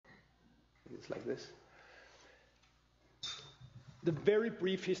It's like this. The very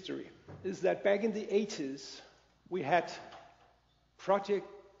brief history is that back in the 80s, we had project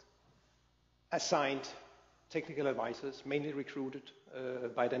assigned technical advisors, mainly recruited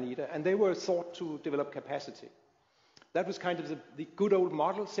by Danida, and they were thought to develop capacity. That was kind of the good old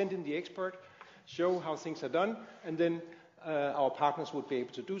model: send in the expert, show how things are done, and then our partners would be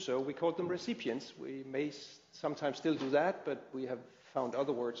able to do so. We called them recipients. We may sometimes still do that, but we have found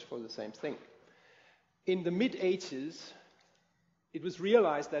other words for the same thing. In the mid-80s, it was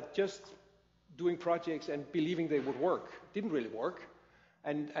realized that just doing projects and believing they would work didn't really work.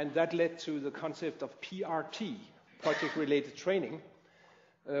 And that led to the concept of PRT, project-related training,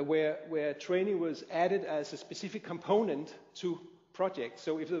 where training was added as a specific component to projects.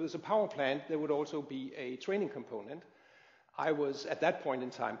 So if there was a power plant, there would also be a training component. I was, at that point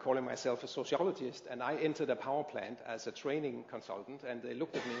in time, calling myself a sociologist, and I entered a power plant as a training consultant, and they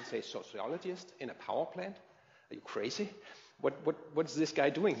looked at me and said, "Sociologist in a power plant? Are you crazy? What's this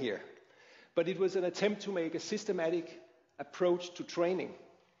guy doing here?" But it was an attempt to make a systematic approach to training.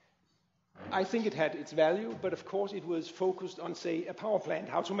 I think it had its value, but of course it was focused on, say, a power plant,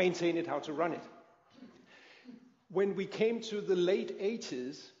 how to maintain it, how to run it. When we came to the late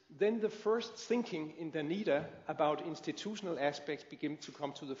 80s, then the first thinking in Danida about institutional aspects began to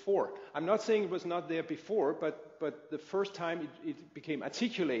come to the fore. I'm not saying it was not there before, but the first time it became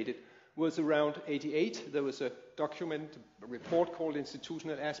articulated was around 88. There was a document, a report called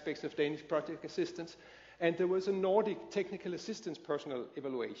Institutional Aspects of Danish Project Assistance, and there was a Nordic technical assistance personnel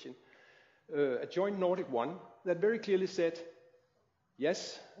evaluation, a joint Nordic one, that very clearly said,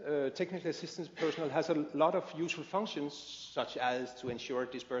 yes, technical assistance personnel has a lot of useful functions, such as to ensure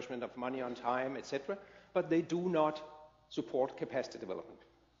disbursement of money on time, etc., but they do not support capacity development.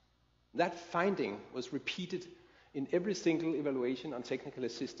 That finding was repeated in every single evaluation on technical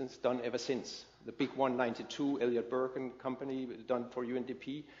assistance done ever since. The big one, 92, Elliott Berg and Company, done for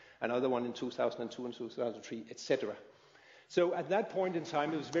UNDP, another one in 2002 and 2003, etc. So at that point in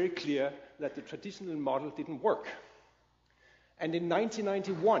time, it was very clear that the traditional model didn't work. And in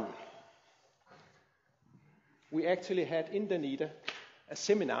 1991, we actually had in Danida a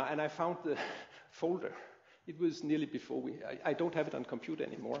seminar, and I found the folder. It was nearly before I don't have it on computer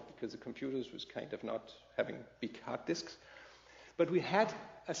anymore, because the computers was kind of not having big hard disks. But we had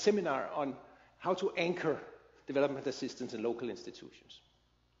a seminar on how to anchor development assistance in local institutions.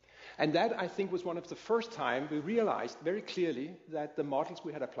 And that, I think, was one of the first time we realized very clearly that the models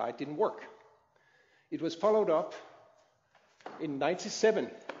we had applied didn't work. It was followed up in 97,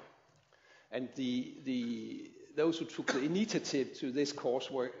 and those who took the initiative to this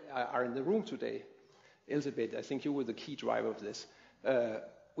course are in the room today. Elizabeth, I think you were the key driver of this.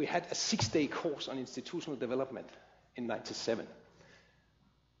 We had a 6-day course on institutional development in 97.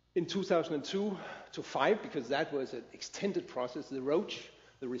 In 2002 to 5, because that was an extended process, the ROACH,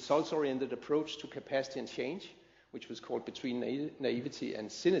 the results-oriented approach to capacity and change, which was called Between Naivety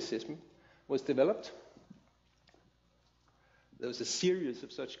and Cynicism, was developed. There was a series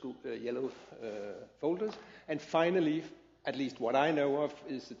of such yellow folders. And finally, at least what I know of,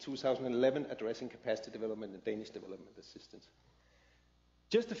 is the 2011 Addressing Capacity Development and Danish Development Assistance.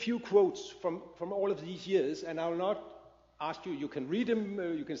 Just a few quotes from all of these years, and I will not ask you, you can read them,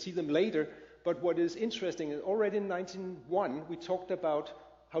 you can see them later, but what is interesting is already in 1991, we talked about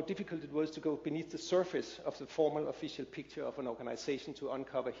how difficult it was to go beneath the surface of the formal official picture of an organization to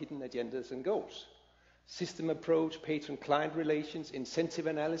uncover hidden agendas and goals. System approach, patron-client relations, incentive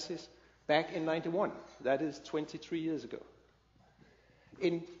analysis, back in 91. That is 23 years ago.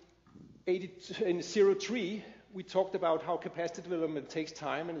 In 03, we talked about how capacity development takes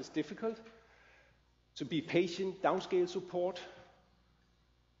time and is difficult. To be patient, downscale support,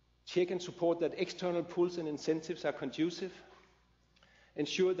 check and support that external pulls and incentives are conducive,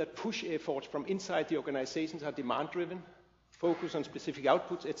 ensure that push efforts from inside the organizations are demand-driven, focus on specific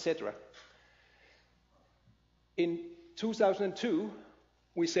outputs, etc. In 2002,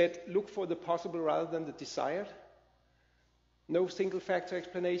 we said, look for the possible rather than the desired. No single factor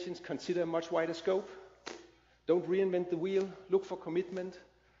explanations, consider a much wider scope. Don't reinvent the wheel, look for commitment,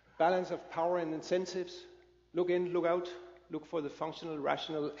 balance of power and incentives, look in, look out, look for the functional,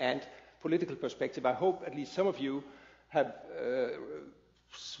 rational, and political perspective. I hope at least some of you have,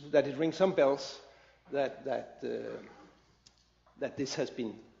 that it rings some bells that this has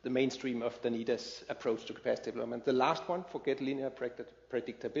been the mainstream of Danida's approach to capacity development. The last one, forget linear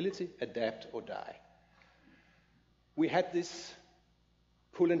predictability, adapt or die. We had this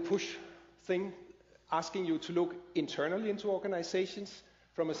pull and push thing, asking you to look internally into organizations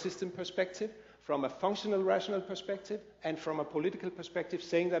from a system perspective, from a functional, rational perspective and from a political perspective,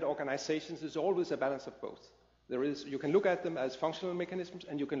 saying that organizations is always a balance of both. You can look at them as functional mechanisms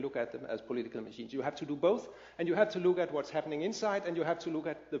and you can look at them as political machines. You have to do both, and you have to look at what's happening inside, and you have to look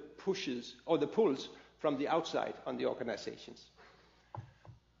at the pushes or the pulls from the outside on the organizations.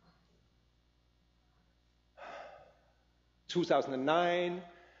 2009,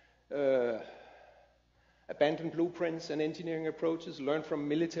 abandon blueprints and engineering approaches, learn from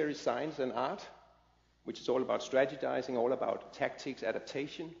military science and art, which is all about strategizing, all about tactics,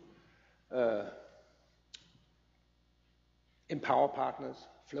 adaptation. Empower partners,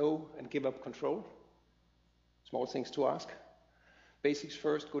 flow, and give up control. Small things to ask. Basics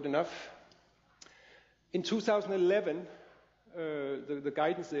first, good enough. In 2011, the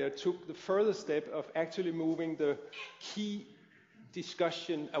guidance there took the further step of actually moving the key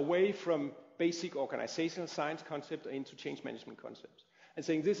discussion away from basic organizational science concept into change management concepts. And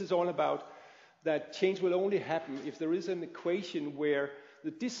saying this is all about that change will only happen if there is an equation where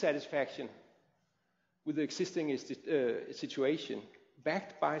the dissatisfaction with the existing situation,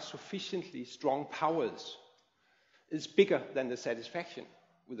 backed by sufficiently strong powers, is bigger than the satisfaction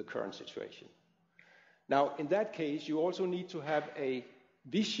with the current situation. Now, in that case, you also need to have a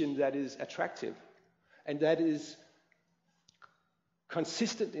vision that is attractive and that is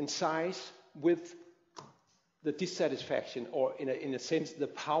consistent in size with the dissatisfaction, or in a sense, the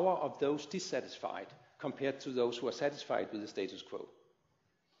power of those dissatisfied compared to those who are satisfied with the status quo.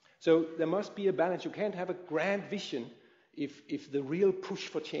 So there must be a balance. You can't have a grand vision if the real push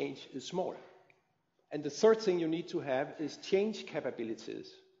for change is small. And the third thing you need to have is change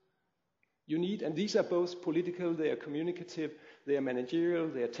capabilities. You need, and these are both political, they are communicative, they are managerial,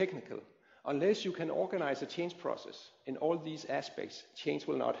 they are technical. Unless you can organize a change process in all these aspects, change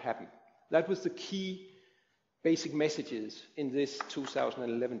will not happen. That was the key basic messages in this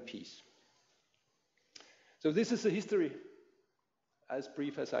 2011 piece. So this is the history, as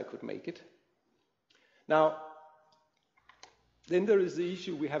brief as I could make it. Now, then there is the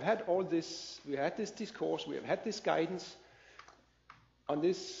issue. We have had all this, we had this discourse, we have had this guidance. On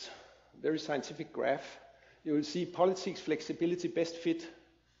this very scientific graph, you will see politics, flexibility, best fit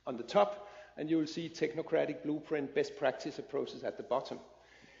on the top, and you will see technocratic blueprint, best practice approaches at the bottom.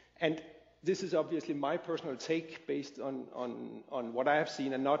 And this is obviously my personal take based on what I have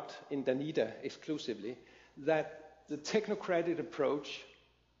seen, and not in Danida exclusively, that the technocratic approach,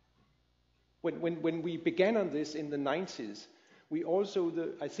 when we began on this in the 90s, we also,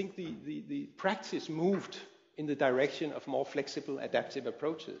 I think the practice moved in the direction of more flexible, adaptive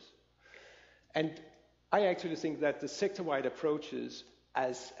approaches. And I actually think that the sector-wide approaches,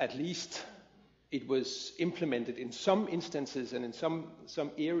 as at least it was implemented in some instances and in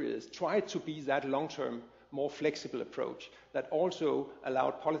some areas, tried to be that long-term, more flexible approach that also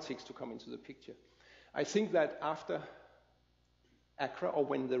allowed politics to come into the picture. I think that after Accra, or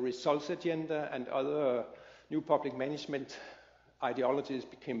when the results agenda and other new public management ideologies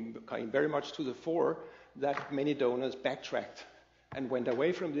came very much to the fore, that many donors backtracked and went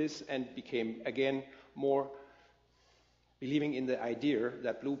away from this and became, again, more believing in the idea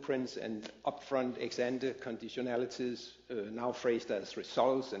that blueprints and upfront ex-ante conditionalities, now phrased as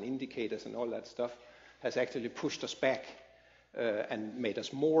results and indicators and all that stuff, has actually pushed us back and made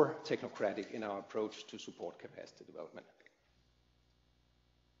us more technocratic in our approach to support capacity development.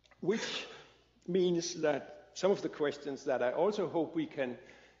 Which means that some of the questions that I also hope we can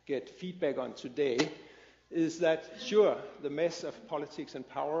get feedback on today is that, sure, the mess of politics and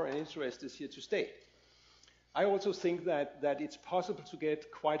power and interest is here to stay. I also think that it's possible to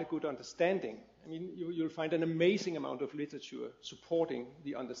get quite a good understanding. I mean, you'll find an amazing amount of literature supporting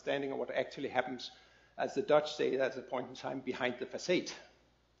the understanding of what actually happens, as the Dutch say, at a point in time, behind the facade.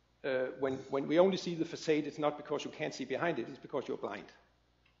 When we only see the facade, it's not because you can't see behind it, it's because you're blind.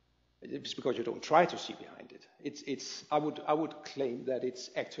 It's because you don't try to see behind it. I would claim that it's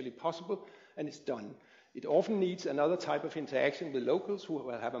actually possible, and it's done. It often needs another type of interaction with locals who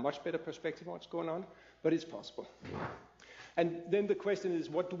will have a much better perspective on what's going on, but it's possible. And then the question is,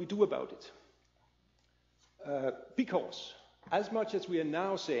 what do we do about it? Because as much as we are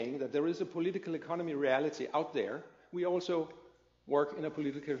now saying that there is a political economy reality out there, we also work in a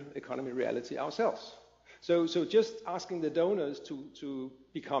political economy reality ourselves. So just asking the donors to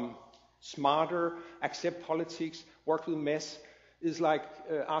become smarter, accept politics, work with mess, is like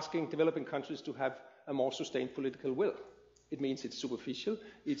asking developing countries to have a more sustained political will. It means it's superficial,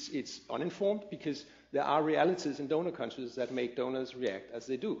 it's uninformed, because there are realities in donor countries that make donors react as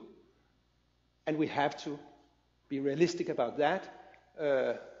they do. And we have to be realistic about that,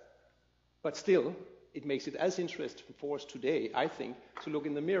 but still, it makes it as interesting for us today, I think, to look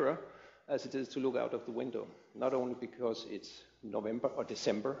in the mirror as it is to look out of the window, not only because it's November or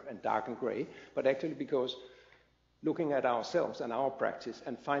December and dark and grey, but actually because looking at ourselves and our practice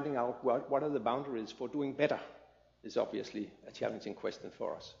and finding out what are the boundaries for doing better is obviously a challenging question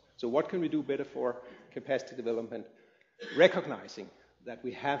for us. So what can we do better for capacity development, recognizing that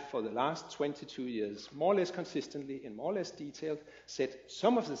we have for the last 22 years, more or less consistently, in more or less detail, said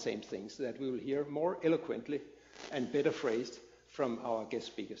some of the same things that we will hear more eloquently and better phrased from our guest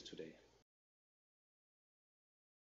speakers today.